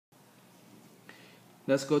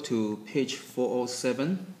Let's go to page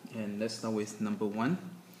 407 and let's start with number 1.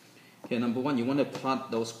 Okay, number 1, you want to plot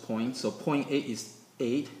those points. So point A is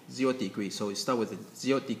 8, 0 degrees. So you start with a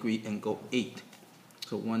 0 degree and go 8.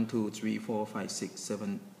 So 1, 2, 3, 4, 5, 6,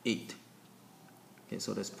 7, 8. Okay,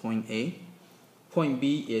 so that's point A. Point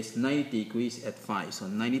B is 90 degrees at 5. So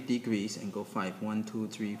 90 degrees and go 5. 1, 2,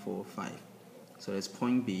 3, 4, 5. So that's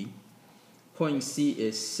point B. Point C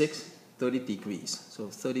is 6, 30 degrees. So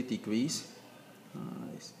 30 degrees.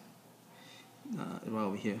 Right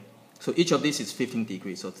over here. So each of these is 15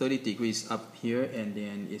 degrees. So 30 degrees up here and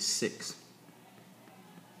then it's 6.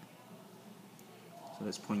 So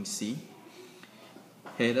that's point C.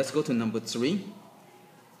 Okay, let's go to number 3.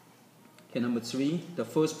 Okay, number 3, the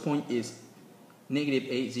first point is negative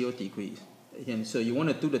 8, 0 degrees. Again, so you want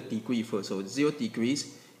to do the degree first. So 0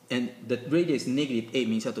 degrees and the radius negative 8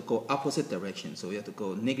 means you have to go opposite direction. So you have to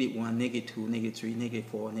go negative 1, negative 2, negative 3, negative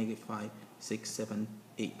 4, negative 5, 6, 7,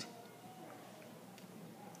 8.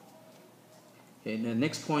 Okay, the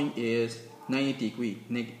next point is 90 degrees,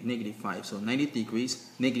 negative 5. So 90 degrees,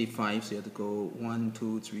 negative 5, so you have to go 1,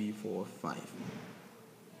 2, 3, 4, 5.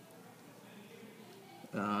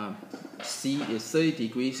 C is 30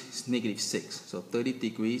 degrees, negative 6. So 30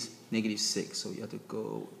 degrees, negative 6. So you have to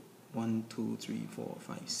go 1, 2, 3, 4,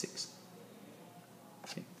 5, 6.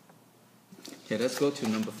 Okay, let's go to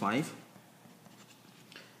number 5.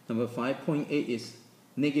 Number 5, point A is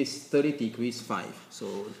negative 30 degrees, 5.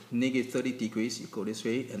 So negative 30 degrees, you go this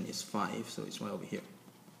way, and it's 5. So it's right over here.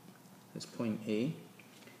 That's point A.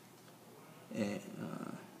 And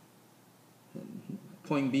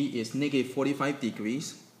point B is negative 45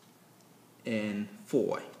 degrees and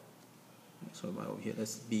 4. So right over here,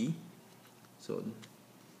 that's B. So,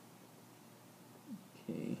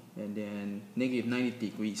 okay, and then negative 90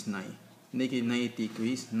 degrees, 9. Negative 90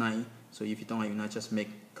 degrees, 9. So if you don't have enough, just make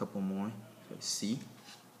a couple more. So it's C.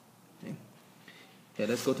 Okay,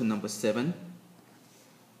 let's go to number 7.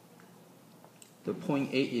 The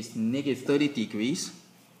point A is negative 30 degrees.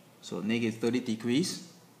 So negative 30 degrees.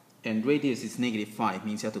 And radius is negative 5,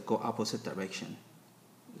 means you have to go opposite direction.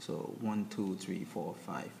 So 1, 2, 3, 4,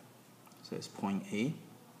 5. So it's point A.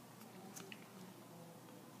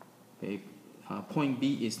 Okay, point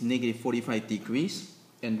B is negative 45 degrees.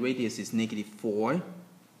 And radius is negative 4.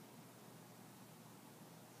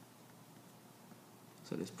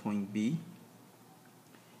 So that's point B.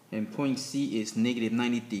 And point C is negative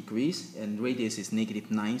 90 degrees. And radius is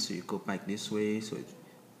negative 9. So you go back this way.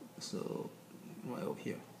 So right over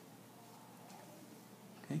here.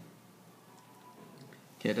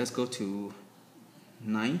 Okay, let's go to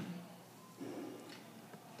 9.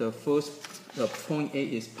 The point A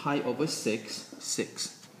is pi over 6,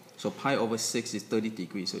 6. So pi over 6 is 30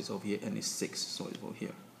 degrees, so it's over here, and it's 6, so it's over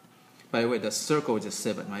here. By the way, the circle is a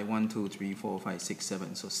 7, right? 1, 2, 3, 4, 5, 6,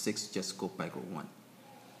 7. So 6 just go back over 1.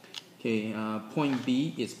 Okay, point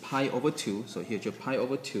B is pi over 2. So here's your pi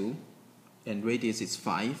over 2, and radius is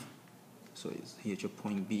 5. So here's your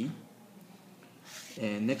point B.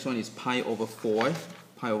 And next one is pi over 4.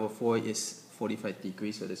 Pi over 4 is 45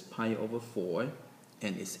 degrees, so that's pi over 4,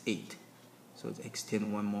 and it's 8. So let's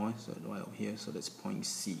extend one more, so right over here, so that's point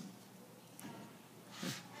C.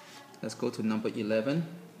 Okay. Let's go to number 11.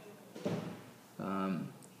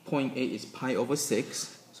 Point A is pi over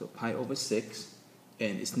 6, so pi over 6,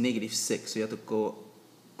 and it's negative 6, so you have to go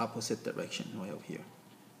opposite direction right over here.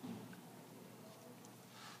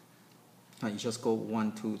 Now you just go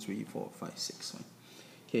 1, 2, 3, 4, 5, 6. Right?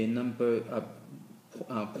 Okay,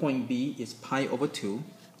 point B is pi over 2,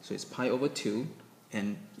 so it's pi over 2,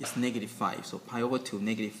 and it's negative 5, so pi over 2,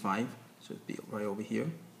 negative 5, so it'll be right over here.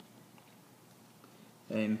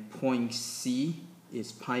 And point C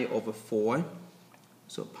is pi over 4,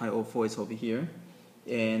 so pi over 4 is over here,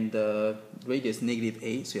 and the radius negative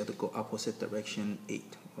 8, so you have to go opposite direction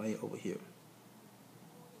 8, right over here.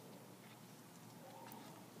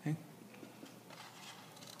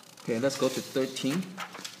 Okay, let's go to 13.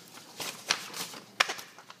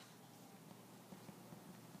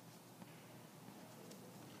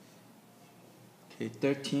 Okay,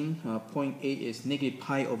 13, point A is negative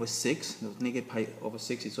pi over 6. No, negative pi over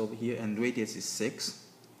 6 is over here, and radius is 6.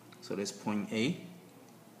 So that's point A.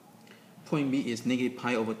 Point B is negative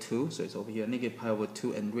pi over 2, so it's over here, negative pi over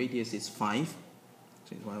 2, and radius is 5.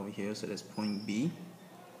 So it's right over here, so that's point B.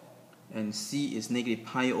 And C is negative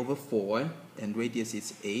pi over 4, and radius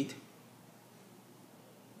is 8.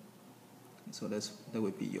 So that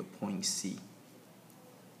would be your point C.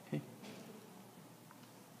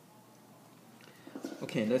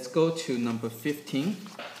 Okay, let's go to number 15.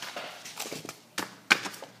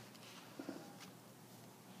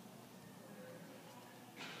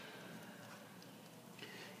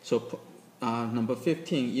 So number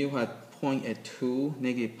 15, you had point at 2,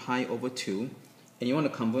 negative pi over 2, and you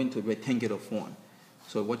want to convert into rectangular form.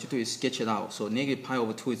 So what you do is sketch it out. So negative pi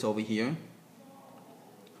over 2 is over here.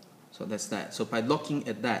 So that's that. So by looking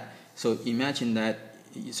at that, so imagine that,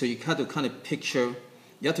 so you have to kind of picture,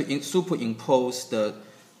 you have to superimpose the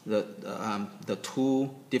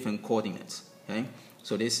two different coordinates. Okay?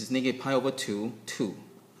 So this is negative pi over 2, 2.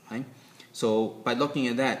 Right? So by looking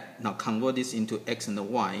at that, now convert this into x and the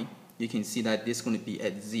y, you can see that this is going to be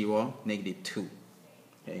at 0, negative 2.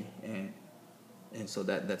 Okay? And so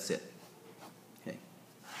that's it. Okay.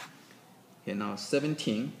 Okay, now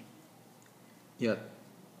 17, you have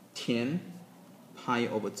 10 pi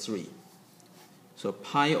over 3. So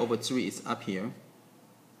pi over 3 is up here.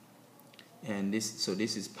 And this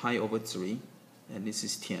is pi over 3. And this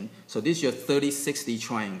is 10. So this is your 30-60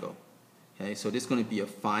 triangle. Okay, so this is going to be a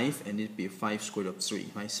 5, and this will be a 5 square root of 3,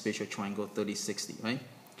 right? Special triangle 30-60, right?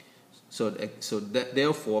 So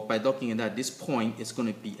therefore, by looking at that, this point is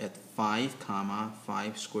going to be at 5,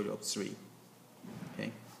 5 square root of 3.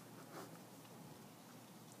 Okay.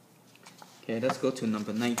 Okay, let's go to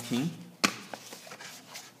number 19.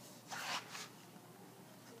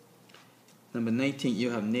 Number 19, you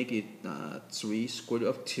have negative 3 square root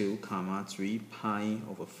of 2, 3 pi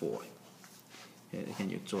over 4. Okay, can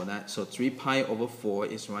you draw that? So 3 pi over 4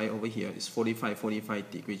 is right over here. It's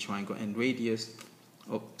 45 degree triangle, and radius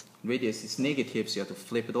is negative, so you have to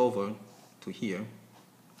flip it over to here.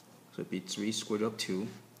 So it'd be 3 square root of 2.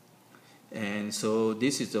 And so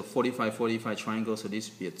this is a 45 triangle, so this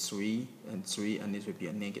would be a 3 and 3, and this would be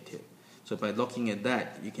a negative. So by looking at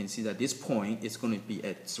that, you can see that this point is going to be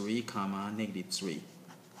at 3, negative 3.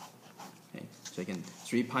 Okay, so again,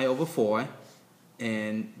 3 pi over 4,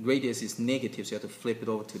 and radius is negative, so you have to flip it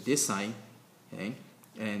over to this side. Okay,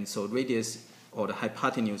 and so radius, or the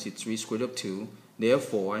hypotenuse, is 3 square root of 2.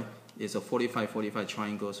 Therefore, it's a 45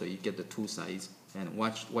 triangle, so you get the two sides. And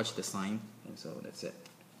watch the sign, and so that's it.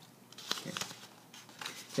 Okay.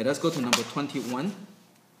 Okay, let's go to number 21.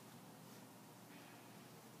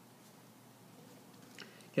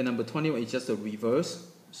 Okay, number 21 is just a reverse.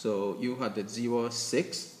 So you have the 0,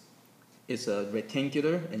 6. It's a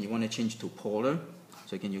rectangular, and you want to change to polar.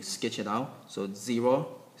 So can you sketch it out? So 0,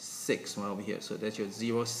 6 right over here. So that's your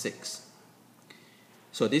 0, 6.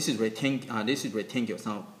 So this is rectangular.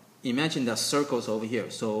 Now imagine the circles over here.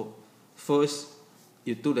 So first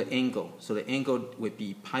you do the angle. So the angle would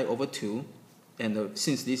be pi over 2, and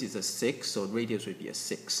since this is a 6, so radius would be a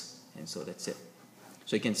 6, and so that's it.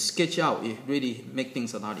 So you can sketch out. It really make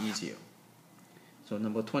things a lot easier. So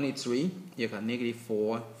number 23, you got negative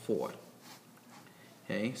 4, 4.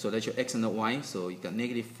 Okay, so that's your x and the y. So you got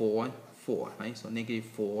negative 4, 4, right? So negative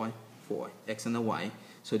 4, 4, x and the y.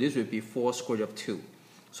 So this would be 4 square root of 2.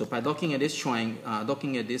 So by looking at this triangle,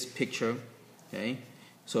 looking at this picture, okay.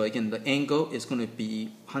 So again, the angle is going to be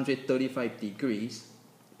 135 degrees,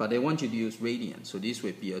 but they want you to use radian. So this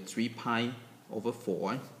would be a 3 pi over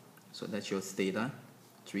 4. So that's your theta,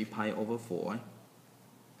 3 pi over 4.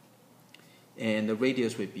 And the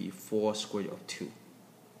radius would be 4 square root of 2.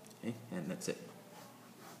 Okay, and that's it.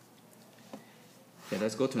 Okay,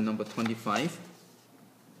 let's go to number 25.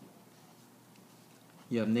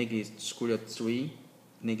 You have negative square root of 3,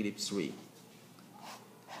 negative 3.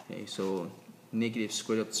 Okay, so negative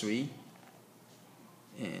square root of 3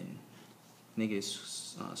 and negative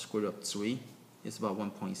square root of 3 is about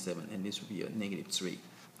 1.7, and this would be a negative 3.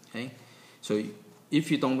 Okay, so if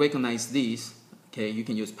you don't recognize these, okay, you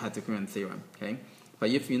can use Pythagorean theorem. Okay, but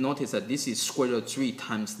if you notice that this is square root of 3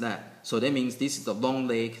 times that, so that means this is the long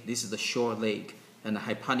leg, this is the short leg, and the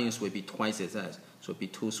hypotenuse will be twice as that, so it would be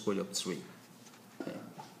 2 square root of 3. Okay.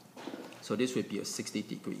 So this would be a 60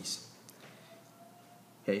 degrees.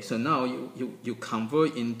 Okay, so now you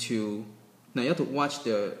convert into, now you have to watch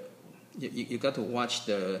you got to watch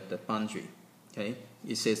the boundary. Okay,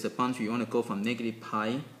 it says the boundary, you want to go from negative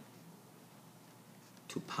pi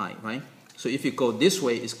to pi, right? So if you go this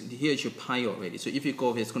way, here's your pi already. So if you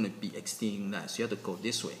go, it's going to be extending that. So you have to go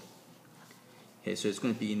this way. Okay, so it's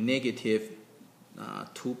going to be negative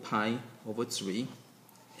 2 pi over 3,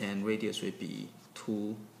 and radius will be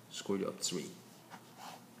 2 square root of 3.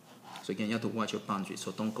 So again, you have to watch your boundary,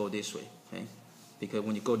 so don't go this way, okay? Because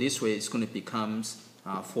when you go this way, it's going to become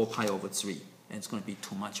 4 pi over 3, and it's going to be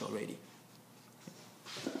too much already.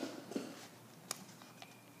 Okay.